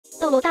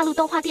斗罗大陆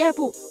动画第2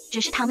部《绝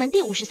世唐门》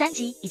第53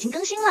集已经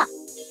更新了，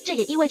这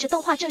也意味着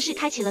动画正式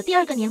开启了第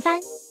2个年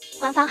番。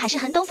官方还是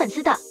很懂粉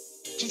丝的，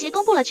直接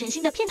公布了全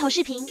新的片头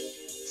视频。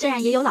虽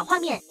然也有老画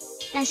面，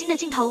但新的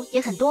镜头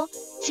也很多，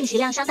信息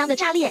量相当的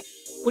炸裂。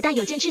不但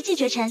有剑赤季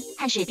绝尘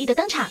和雪碧的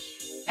登场，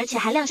而且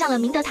还亮相了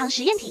明德堂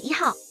实验体1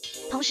号，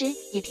同时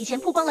也提前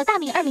曝光了大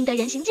明二明的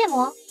人形剑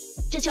魔。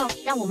这就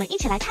让我们一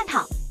起来探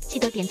讨，记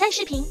得点赞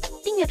视频，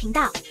订阅频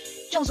道。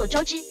众所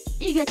周知，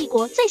日月帝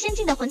国最先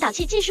进的魂导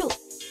器技术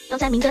都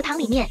在明德堂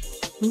里面，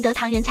明德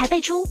堂人才辈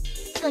出，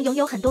更拥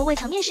有很多未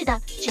曾面世的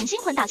全新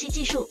魂导器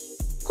技术。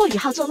霍雨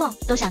浩做梦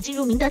都想进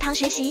入明德堂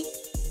学习，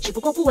只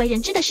不过不为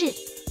人知的是，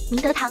明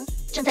德堂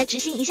正在执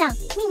行一项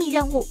秘密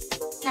任务，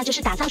那就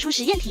是打造出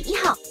实验体1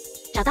号，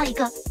找到一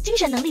个精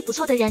神能力不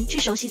错的人去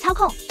熟悉操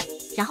控，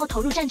然后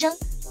投入战争，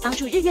帮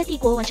助日月帝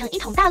国完成一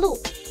统大陆。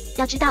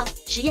要知道，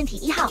实验体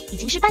1号已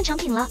经是半成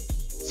品了，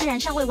虽然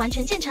尚未完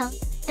全建成，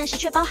但是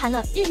却包含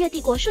了日月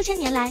帝国数千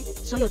年来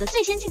所有的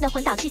最先进的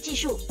魂导器技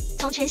术。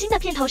从全新的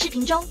片头视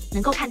频中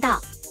能够看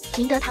到，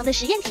明德堂的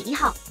实验体1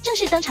号正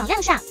式登场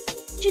亮相。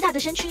巨大的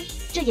身躯，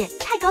这也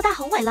太高大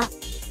宏伟了。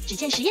只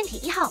见实验体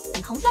1号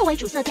以红色为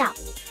主色调，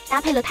搭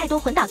配了太多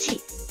魂导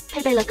器，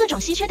配备了各种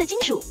稀缺的金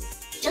属，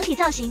整体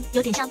造型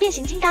有点像变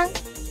形金刚。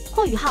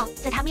霍雨浩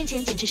在他面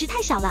前简直是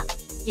太小了，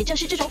也正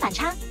是这种反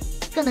差，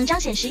更能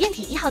彰显实验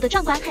体1号的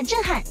壮观和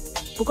震撼。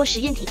不过实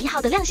验体1号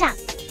的亮相，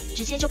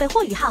直接就被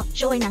霍雨浩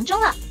收为囊中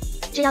了，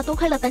这要多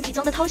亏了本体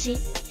宗的偷袭，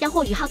让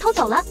霍雨浩偷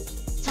走了，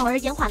从而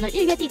延缓了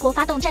日月帝国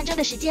发动战争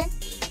的时间，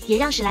也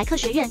让史莱克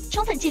学院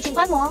充分借鉴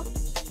观摩，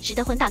使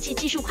得魂导器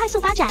技术快速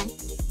发展。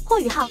霍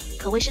雨浩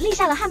可谓是立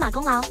下了汗马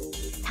功劳。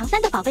唐三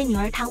的宝贝女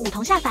儿唐舞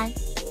桐下凡，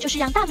就是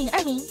让大明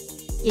二明，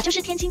也就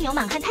是天青牛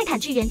蟒和泰坦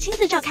巨猿亲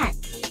自照看。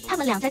他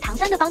们俩在唐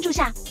三的帮助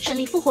下顺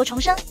利复活重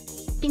生，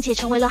并且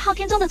成为了昊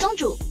天宗的宗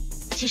主。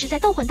其实，在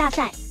斗魂大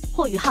赛，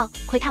霍雨浩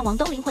窥探王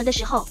东灵魂的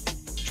时候，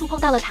触碰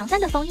到了唐三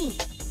的封印。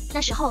那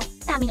时候，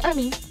大明二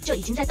明就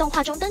已经在动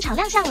画中登场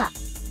亮相了。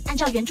按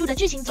照原著的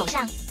剧情走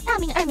向，大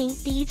明二明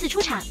第一次出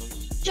场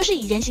就是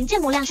以人形剑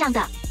魔亮相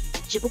的。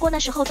只不过那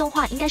时候动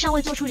画应该尚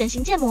未做出人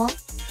形剑魔，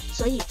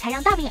所以才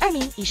让大明二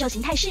明以兽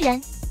形态示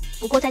人。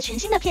不过在全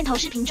新的片头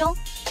视频中，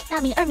大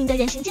明二明的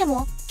人形剑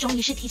魔终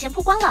于是提前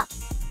曝光了，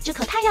这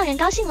可太让人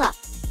高兴了。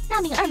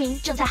大明二明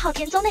正在昊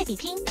天宗内比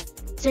拼，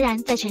虽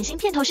然在全新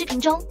片头视频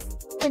中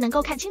未能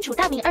够看清楚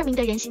大明二明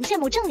的人形剑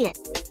魔正脸，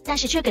但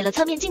是却给了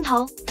侧面镜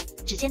头。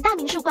只见大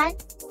明树冠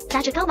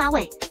扎着高马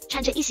尾，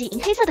穿着一袭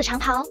银黑色的长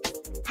袍，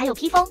还有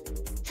披风，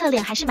侧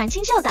脸还是蛮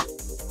清秀的。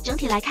整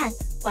体来看，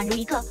宛如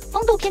一个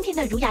风度翩翩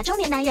的儒雅中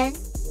年男人，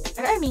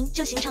而二明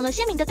就形成了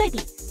鲜明的对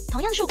比。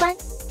同样树冠，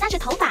扎着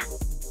头发，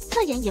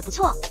侧颜也不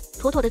错，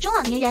妥妥的中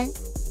老年人。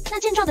那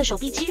健壮的手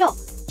臂肌肉，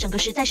整个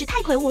实在是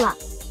太魁梧了，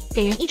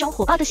给人一种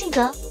火爆的性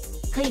格。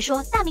可以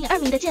说，大明二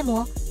明的剑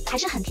魔还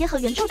是很贴合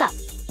原著的，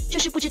就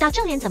是不知道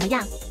正脸怎么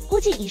样，估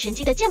计以玄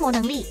机的剑魔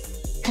能力，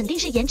肯定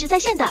是颜值在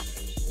线的。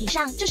以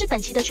上就是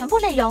本期的全部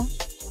内容，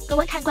各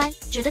位看官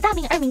觉得大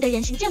明二明的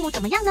人形剑魔怎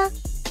么样呢？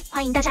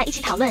欢迎大家一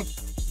起讨论。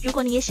如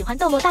果你也喜欢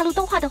斗罗大陆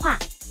动画的话，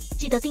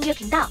记得订阅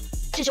频道，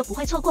这就不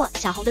会错过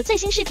小红的最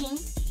新视频。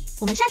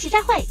我们下期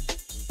再会。